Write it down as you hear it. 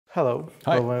Hello.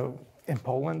 Hi. Hello, in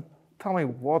Poland. Tell me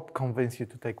what convinced you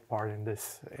to take part in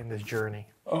this journey.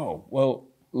 Oh, well,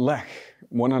 Lech,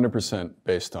 100%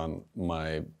 based on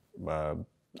my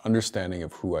understanding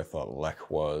of who I thought Lech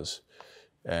was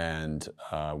and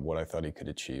what I thought he could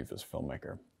achieve as a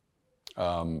filmmaker.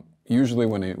 Usually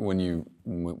when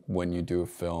you do a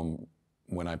film,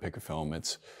 when I pick a film,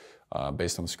 it's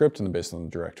based on the script and then based on the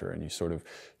director, and you sort of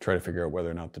try to figure out whether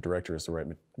or not the director is the right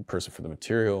person for the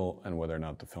material and whether or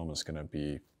not the film is going to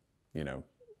be, you know,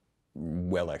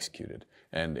 well executed,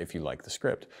 and if you like the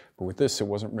script. But with this, it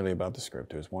wasn't really about the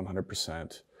script. It was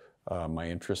 100% my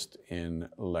interest in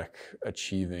Lech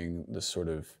achieving this sort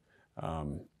of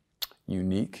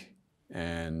unique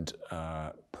and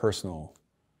personal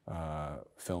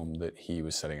film that he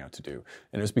was setting out to do.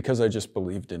 And it was because I just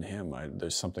believed in him.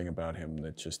 There's something about him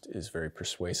that just is very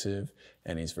persuasive,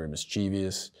 and he's very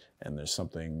mischievous, and there's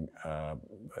something,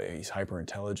 he's hyper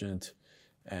intelligent,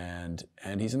 and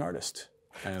he's an artist.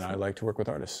 And I like to work with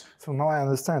artists. So now I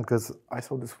understand, because I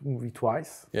saw this movie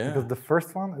twice. Yeah. Because the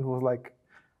first one, it was like,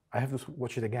 I have to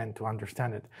watch it again to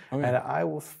understand it. Oh, yeah. And I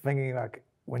was thinking, like,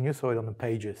 when you saw it on the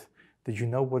pages, did you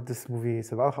know what this movie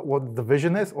is about, what the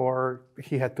vision is, or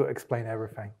he had to explain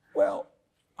everything? Well,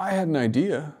 I had an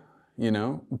idea, you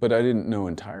know, but I didn't know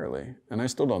entirely. And I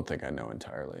still don't think I know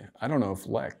entirely. I don't know if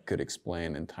Lech could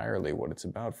explain entirely what it's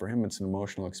about. For him, it's an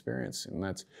emotional experience,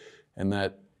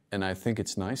 and I think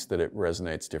it's nice that it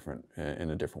resonates in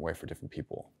a different way for different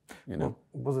people, you know.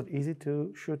 Well, was it easy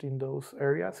to shoot in those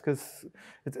areas? Because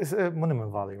it's a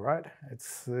Monument Valley, right?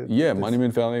 Yeah,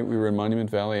 Monument Valley. We were in Monument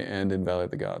Valley and in Valley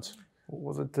of the Gods.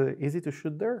 Was it easy to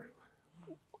shoot there?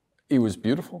 It was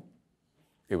beautiful.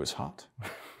 It was hot.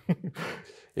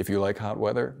 If you like hot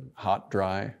weather, hot,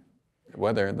 dry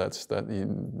weather,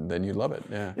 then you love it.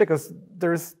 Yeah. Yeah, because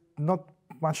there's not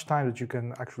much time that you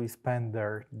can actually spend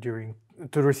there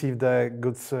to receive the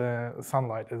good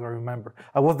sunlight, as I remember.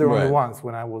 I was there only once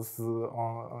when I was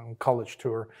on college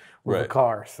tour with a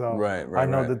car, so I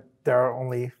know that there are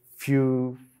only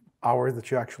few hours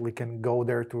that you actually can go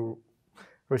there to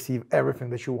receive everything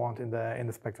that you want in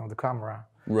the spectrum of the camera.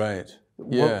 Right.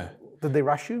 Yeah. Did they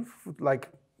rush you? Like,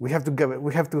 we have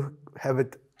to have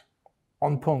it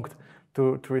on point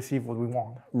to receive what we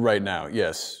want. Right now,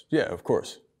 yes. Yeah, of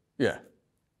course. Yeah.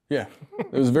 Yeah,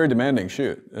 it was a very demanding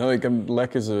shoot. Like,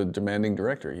 Lech is a demanding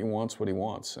director. He wants what he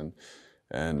wants,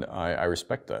 and I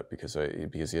respect that because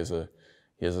he has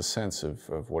a sense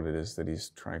of what it is that he's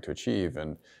trying to achieve,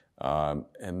 and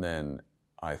then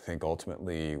I think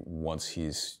ultimately once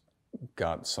he's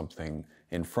got something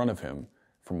in front of him,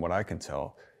 from what I can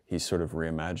tell, he sort of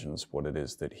reimagines what it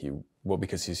is that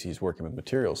because he's working with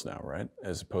materials now, right?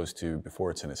 As opposed to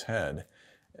before it's in his head.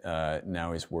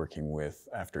 Now he's working with,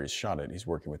 after he's shot it, he's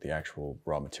working with the actual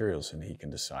raw materials, and he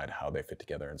can decide how they fit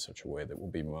together in such a way that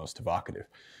will be most evocative.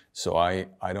 So I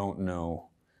don't know,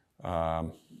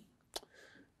 I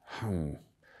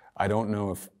don't know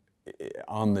if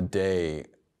on the day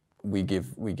we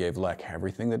gave Lech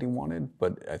everything that he wanted,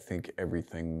 but I think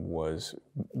everything was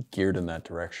geared in that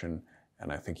direction,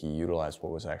 and I think he utilized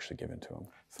what was actually given to him.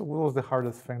 So what was the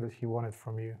hardest thing that he wanted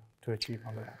from you to achieve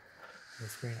on the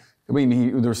screen? I mean,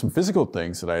 there were some physical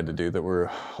things that I had to do that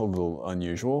were a little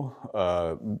unusual.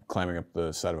 Climbing up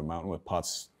the side of a mountain with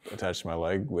pots attached to my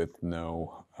leg with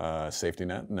no safety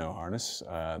net, no harness.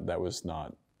 That was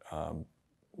not,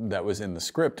 that was in the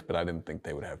script, but I didn't think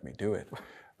they would have me do it.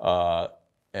 That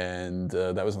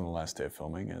was on the last day of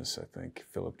filming, as I think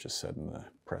Philip just said in the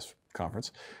press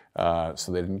conference.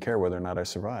 So they didn't care whether or not I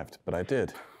survived, but I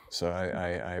did. So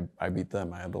I beat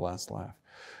them. I had the last laugh.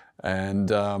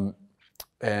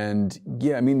 And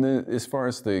yeah, I mean, as far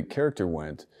as the character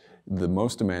went, the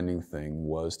most demanding thing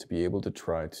was to be able to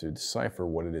try to decipher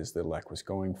what it is that Lech was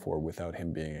going for without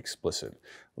him being explicit.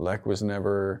 Lech was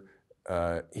never,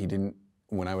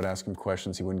 when I would ask him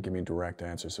questions, he wouldn't give me direct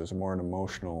answers. So it was more an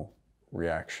emotional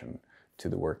reaction to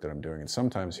the work that I'm doing. And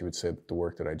sometimes he would say that the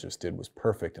work that I just did was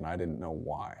perfect and I didn't know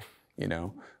why, you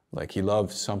know? Like, he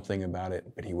loved something about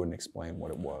it, but he wouldn't explain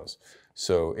what it was.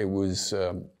 So it was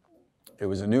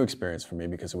a new experience for me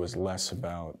because it was less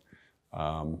about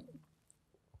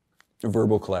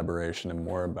verbal collaboration and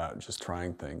more about just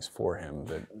trying things for him.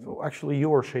 So actually you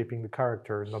were shaping the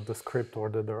character, not the script or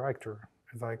the director.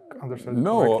 Is I understood it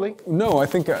correctly? No, I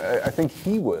think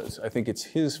he was. I think it's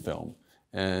his film,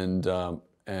 and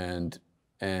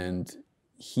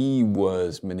he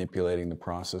was manipulating the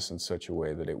process in such a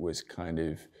way that it was kind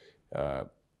of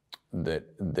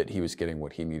that he was getting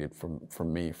what he needed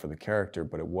from me for the character,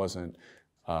 but it wasn't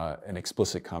an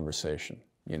explicit conversation.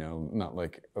 You know, not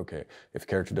like, okay, if a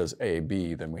character does A,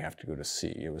 B, then we have to go to C.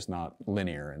 It was not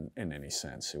linear in any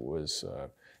sense. It was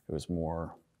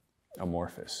more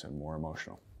amorphous and more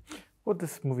emotional. What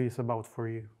this movie is about for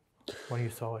you when you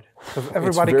saw it? Because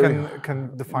everybody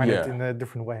can define it in a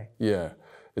different way. Yeah,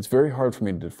 it's very hard for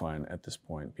me to define at this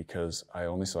point because I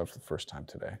only saw it for the first time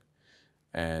today.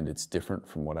 And it's different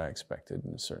from what I expected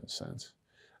in a certain sense.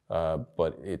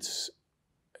 But it's,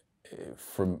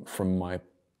 from my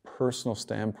personal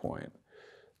standpoint,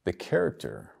 the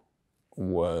character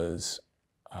was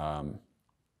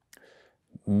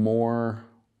more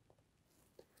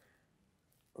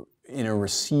in a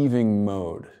receiving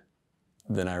mode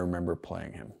than I remember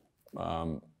playing him.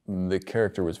 The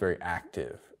character was very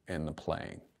active in the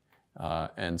playing.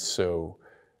 And so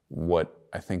what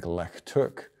I think Lech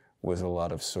took was a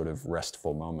lot of sort of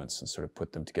restful moments and sort of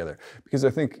put them together. Because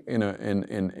I think, and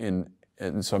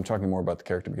so I'm talking more about the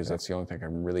character because that's the only thing I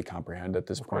can really comprehend at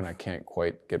this point. I can't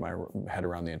quite get my head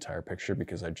around the entire picture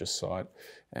because I just saw it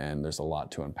and there's a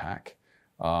lot to unpack.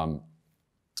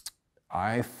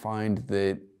 I find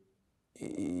that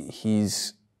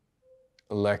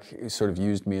Lech sort of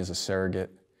used me as a surrogate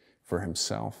for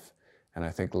himself. And I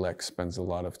think Lech spends a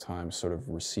lot of time sort of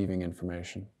receiving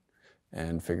information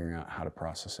and figuring out how to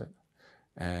process it.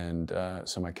 And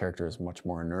so my character is much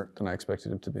more inert than I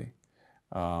expected him to be.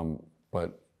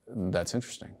 But that's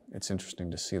interesting. It's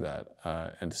interesting to see that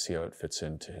and to see how it fits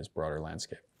into his broader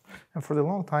landscape. And for the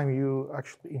long time, you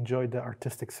actually enjoyed the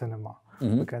artistic cinema.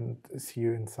 We can see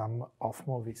you in some off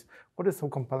movies. What is so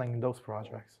compelling in those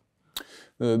projects?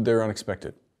 They're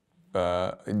unexpected.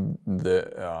 When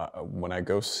I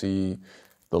go see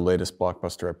the latest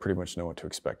blockbuster, I pretty much know what to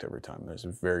expect every time. There's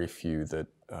very few that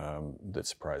that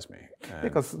surprise me.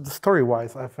 Because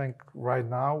story-wise, I think right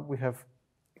now we have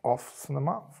off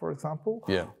cinema, for example,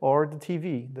 or the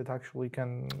TV that actually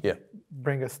can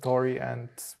bring a story and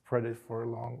spread it for a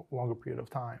longer period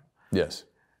of time. Yes.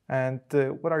 And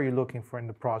what are you looking for in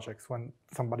the projects when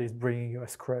somebody is bringing you a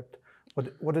script?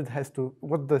 What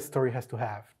the story has to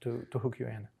have to hook you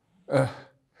in?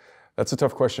 That's a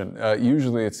tough question.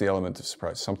 Usually it's the element of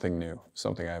surprise, something new,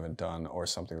 something I haven't done, or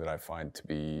something that I find to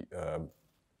be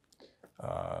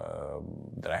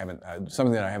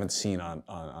something that I haven't seen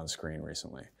on screen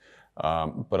recently.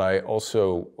 But I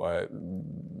also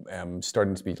am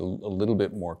starting to be a little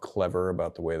bit more clever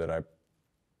about the way that I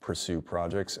pursue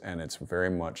projects, and it's very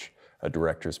much a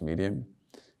director's medium.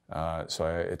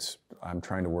 I'm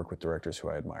trying to work with directors who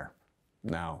I admire.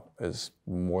 Now, as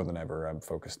more than ever, I'm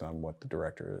focused on what the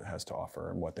director has to offer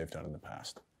and what they've done in the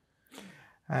past.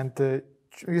 And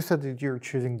you said that you're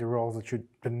choosing the roles that you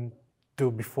didn't do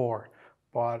before,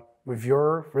 but with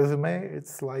your resume,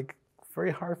 it's like a very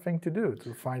hard thing to do,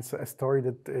 to find a story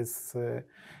that is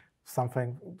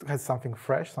has something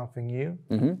fresh, something new.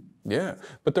 Yeah,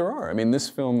 but there are. I mean, this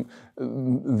film,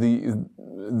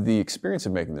 the experience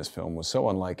of making this film was so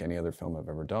unlike any other film I've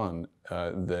ever done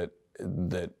that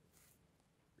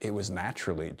it was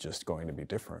naturally just going to be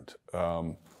different.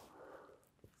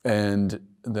 And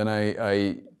then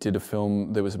I did a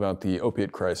film that was about the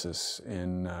opiate crisis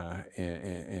in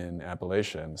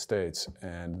Appalachia in the States,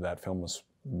 and that film was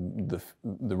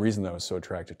the reason I was so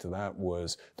attracted to that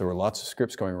was there were lots of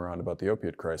scripts going around about the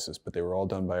opiate crisis, but they were all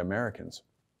done by Americans.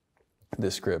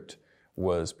 This script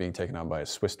was being taken on by a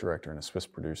Swiss director and a Swiss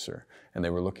producer, and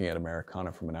they were looking at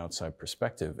Americana from an outside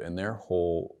perspective, and their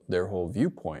whole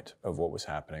viewpoint of what was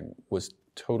happening was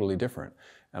totally different.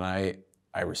 And I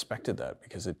respected that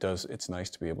because it's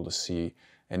nice to be able to see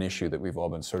an issue that we've all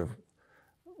been sort of,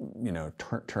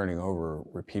 turning over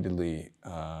repeatedly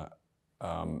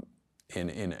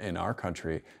in our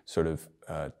country, sort of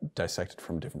dissected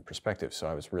from different perspectives. So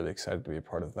I was really excited to be a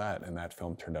part of that, and that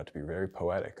film turned out to be very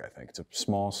poetic, I think. It's a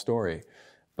small story,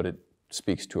 but it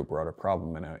speaks to a broader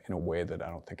problem in a way that I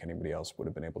don't think anybody else would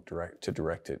have been able to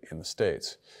direct it in the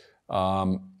States.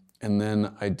 And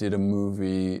then I did a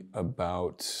movie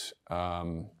about,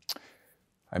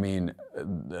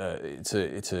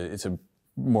 it's a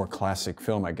more classic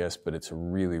film, I guess, but it's a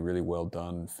really, really well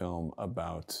done film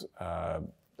about a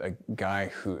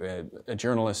guy a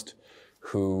journalist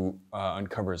who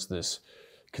uncovers this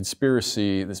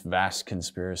conspiracy, this vast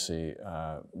conspiracy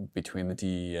between the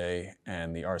DEA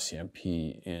and the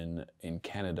RCMP in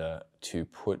Canada to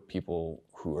put people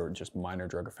who are just minor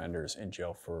drug offenders in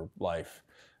jail for life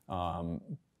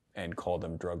and call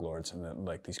them drug lords and then,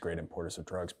 like, these great importers of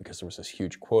drugs, because there was this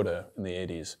huge quota in the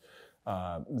 80s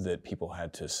that people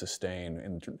had to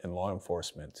sustain in law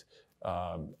enforcement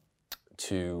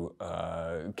to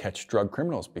catch drug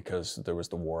criminals, because there was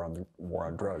the war on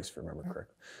drugs, if you remember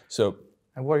correctly. So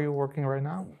And where are you working right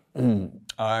now?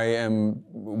 I am.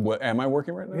 What am I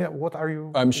working right now? Yeah. What are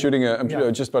you? I'm shooting a.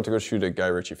 I'm just about to go shoot a Guy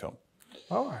Ritchie film.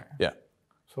 All right. Yeah.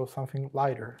 So something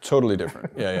lighter. Totally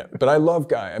different. Yeah, yeah. But I love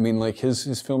Guy. I mean, like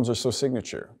his films are so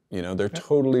signature. You know, they're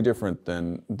totally different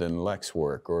than Lech's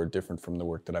work or different from the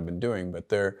work that I've been doing. But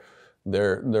they're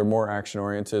more action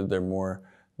oriented. They're more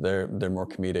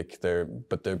comedic.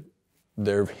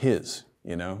 They're his.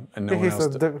 You know, and no one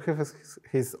else. He has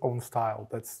his own style.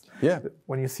 That's yeah.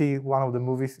 When you see one of the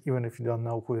movies, even if you don't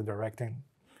know who is directing,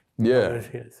 yeah, it's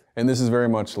his. And this is very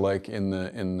much like in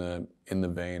the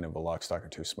vein of A Lock, Stock,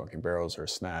 and Two Smoking Barrels or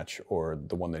Snatch, or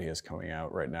the one that he has coming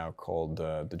out right now called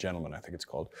The Gentleman, I think it's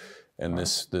called. And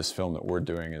this film that we're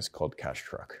doing is called Cash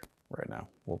Truck right now.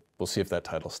 We'll see if that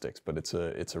title sticks, but it's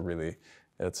a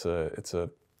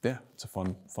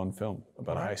fun film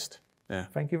about a heist. Yeah.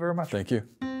 Thank you very much. Thank you.